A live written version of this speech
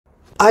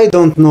I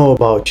don't know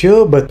about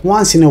you, but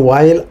once in a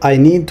while I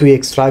need to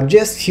extract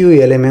just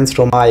few elements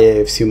from my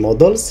IFC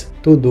models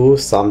to do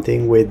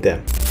something with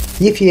them.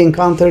 If you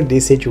encounter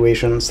this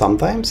situation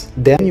sometimes,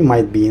 then you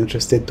might be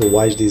interested to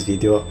watch this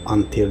video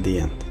until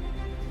the end.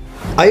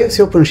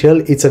 IFC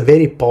OpenShell, it's a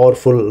very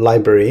powerful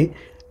library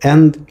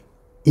and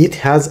it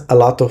has a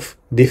lot of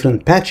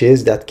different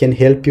patches that can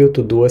help you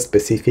to do a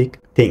specific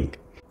thing.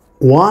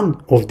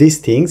 One of these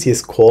things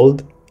is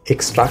called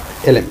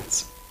extract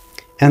elements.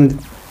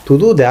 And to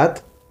do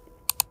that,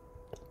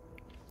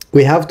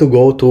 we have to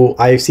go to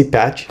IFC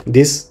patch.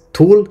 This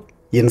tool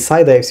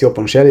inside IFC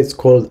OpenShell is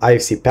called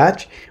IFC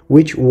patch,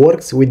 which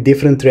works with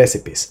different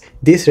recipes.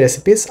 These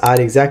recipes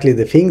are exactly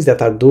the things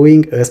that are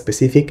doing a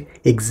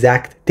specific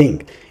exact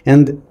thing.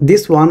 And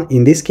this one,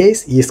 in this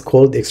case, is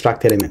called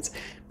extract elements.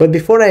 But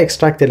before I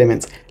extract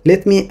elements,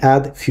 let me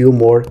add few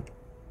more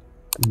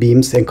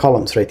beams and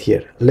columns right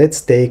here. Let's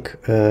take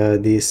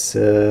this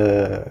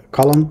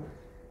column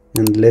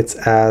and let's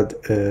add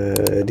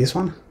this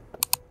one.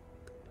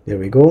 There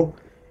we go.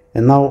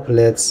 And now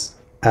let's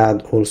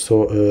add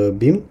also a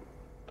beam.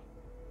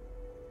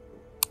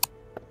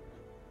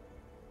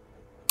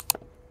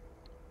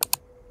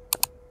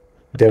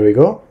 There we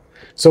go.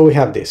 So we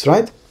have this,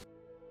 right?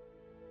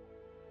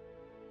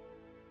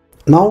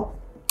 Now,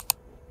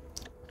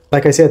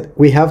 like I said,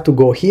 we have to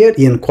go here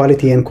in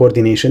Quality and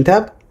Coordination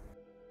tab.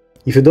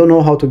 If you don't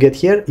know how to get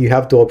here, you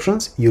have two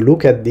options. You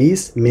look at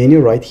this menu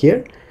right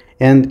here,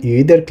 and you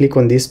either click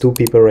on these two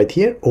people right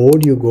here, or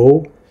you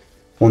go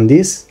on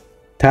this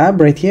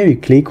tab right here, you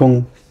click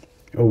on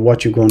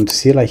what you're going to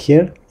see like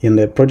here in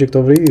the project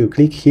overview, you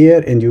click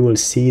here and you will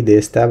see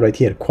this tab right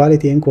here,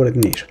 Quality and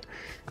Coordination.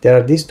 There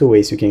are these two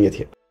ways you can get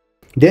here.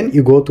 Then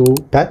you go to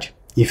patch.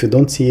 If you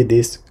don't see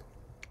this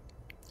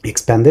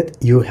expanded,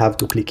 you have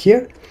to click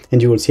here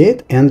and you will see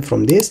it. And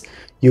from this,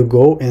 you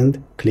go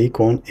and click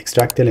on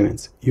extract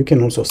elements. You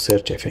can also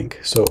search, I think.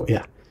 So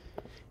yeah,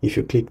 if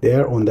you click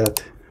there on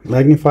that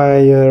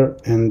magnifier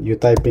and you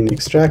type in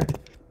extract,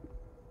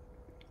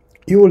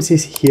 you will see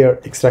here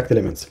extract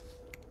elements.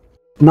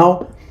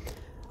 Now,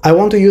 I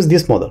want to use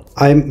this model.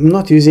 I'm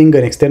not using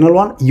an external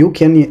one. You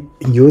can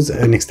use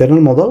an external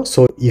model.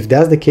 So if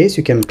that's the case,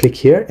 you can click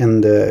here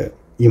and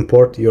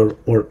import your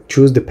or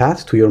choose the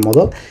path to your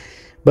model.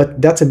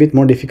 But that's a bit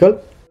more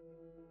difficult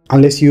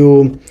unless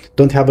you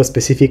don't have a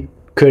specific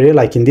query,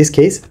 like in this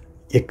case,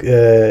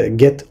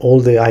 get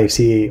all the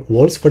IFC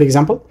walls, for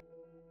example.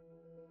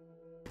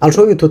 I'll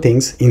show you two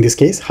things in this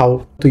case,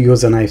 how to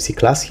use an IFC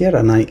class here,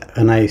 an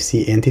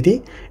IFC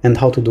entity, and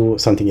how to do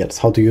something else,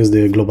 how to use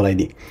the global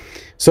ID.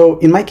 So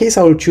in my case,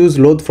 I will choose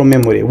load from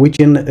memory, which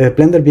in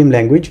BlenderBIM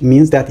language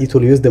means that it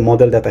will use the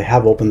model that I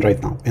have opened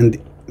right now. And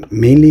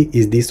mainly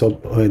is this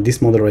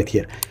model right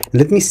here.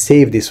 Let me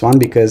save this one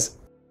because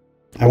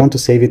I want to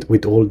save it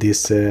with all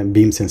these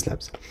beams and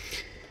slabs.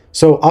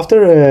 So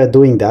after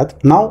doing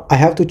that, now I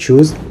have to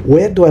choose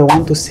where do I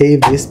want to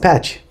save this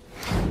patch.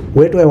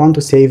 Where do I want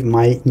to save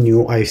my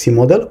new IFC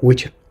model,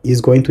 which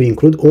is going to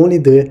include only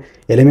the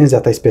elements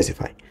that I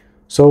specify.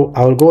 So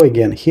I'll go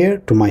again here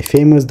to my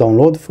famous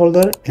download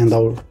folder and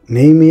I'll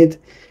name it.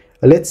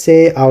 Let's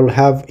say I'll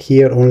have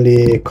here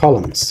only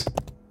columns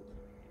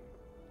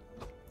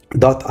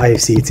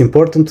 .ifc. It's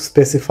important to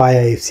specify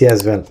IFC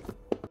as well.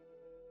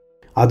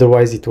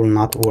 Otherwise it will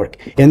not work.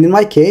 And in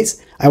my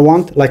case, I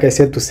want, like I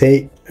said, to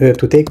say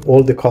to take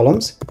all the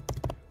columns.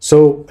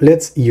 So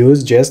let's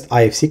use just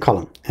IFC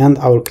column and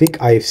I will click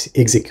IFC,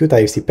 execute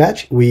IFC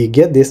patch. We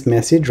get this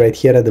message right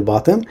here at the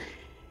bottom.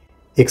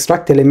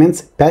 Extract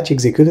elements, patch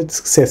executed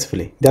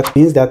successfully. That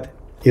means that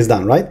is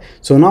done, right?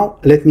 So now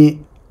let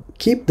me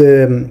keep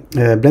the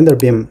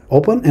BlenderBIM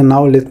open and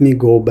now let me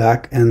go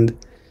back and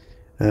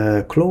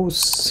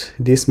close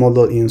this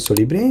model in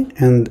Solibri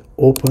and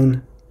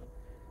open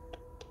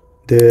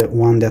the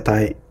one that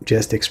I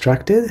just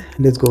extracted.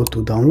 Let's go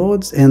to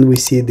downloads and we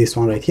see this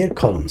one right here,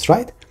 columns,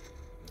 right?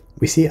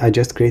 We see I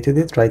just created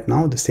it right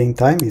now at the same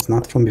time. It's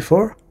not from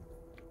before.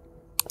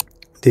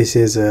 This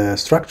is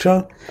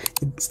structural.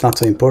 It's not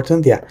so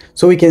important. Yeah.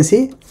 So we can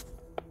see,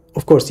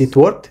 of course, it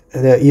worked.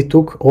 It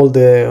took all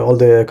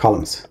the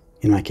columns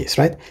in my case,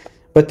 right?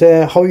 But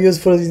how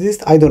useful is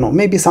this? I don't know.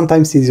 Maybe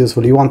sometimes it's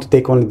useful. You want to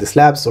take only the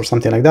slabs or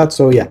something like that.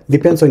 So yeah,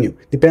 depends on you.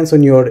 Depends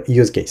on your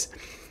use case.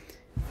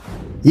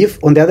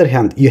 If, on the other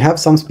hand, you have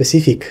some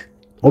specific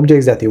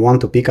objects that you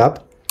want to pick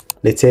up,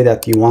 let's say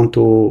that you want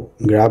to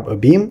grab a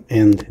beam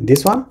and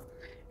this one,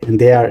 and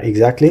they are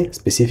exactly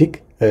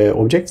specific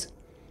objects,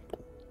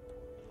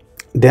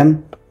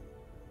 then,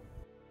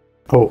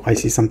 oh, I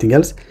see something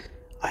else.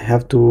 I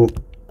have to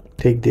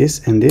take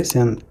this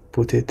and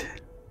put it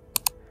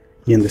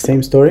in the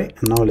same story.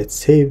 And now let's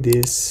save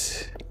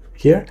this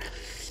here.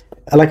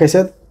 Like I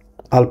said,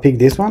 I'll pick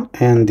this one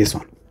and this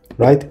one,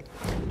 right?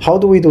 How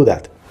do we do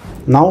that?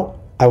 Now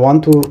I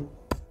want to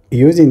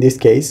use, in this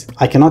case,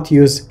 I cannot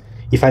use,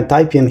 if I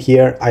type in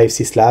here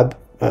IFC slab,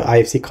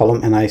 IFC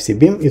column and IFC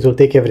beam, it will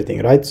take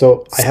everything, right?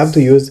 So I have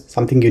to use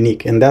something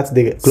unique, and that's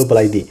the global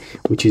ID,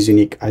 which is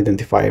unique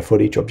identifier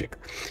for each object.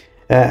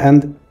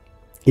 And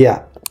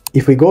yeah,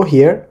 if we go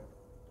here,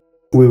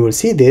 we will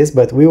see this,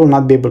 but we will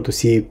not be able to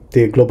see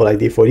the global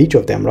ID for each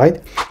of them,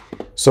 right?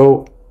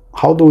 So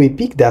how do we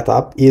pick that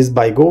up is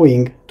by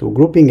going to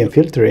grouping and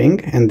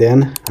filtering and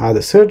then add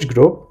a search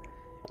group,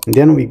 and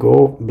then we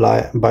go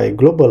by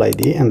global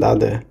ID and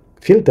add a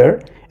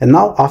filter. And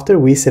now after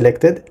we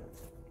selected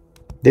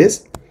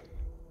this,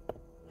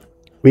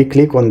 we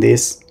click on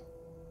this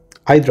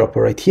eyedropper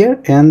right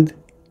here and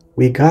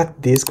we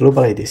got these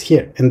global IDs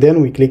here. And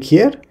then we click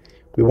here,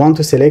 we want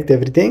to select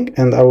everything,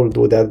 and I will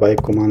do that by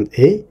Command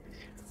A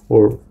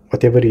or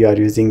whatever you are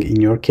using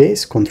in your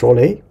case, Control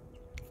A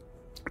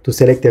to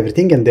select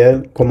everything, and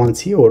then Command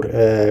C or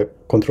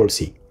Control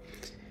C.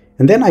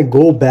 And then I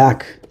go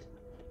back.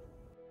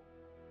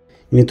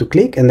 You need to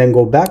click and then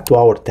go back to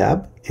our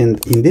tab,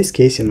 and in this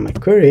case in my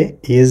query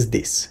is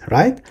this,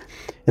 right?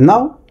 And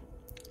now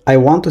I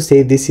want to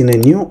save this in a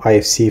new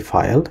IFC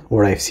file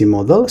or IFC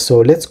model, so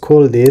let's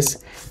call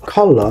this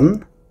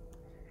column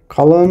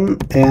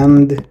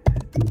and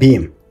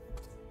beam,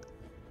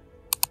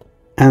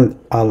 and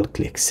I'll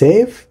click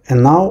save,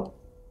 and now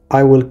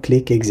I will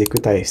click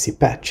execute IFC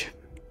patch.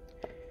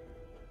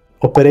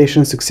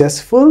 Operation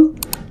successful.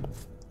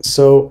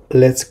 So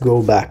let's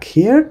go back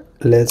here,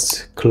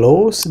 let's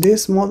close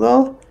this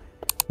model,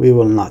 we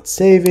will not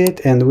save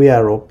it, and we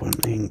are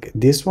opening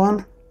this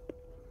one,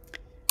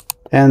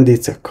 and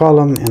it's a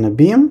column and a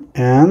beam,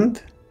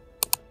 and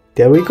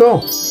there we go.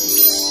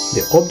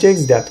 The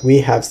objects that we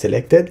have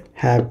selected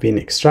have been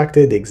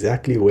extracted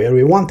exactly where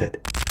we wanted.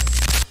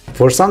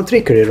 For some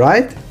trickery,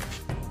 right?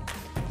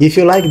 If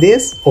you like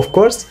this, of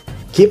course,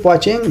 keep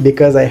watching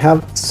because I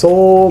have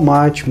so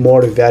much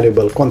more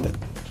valuable content.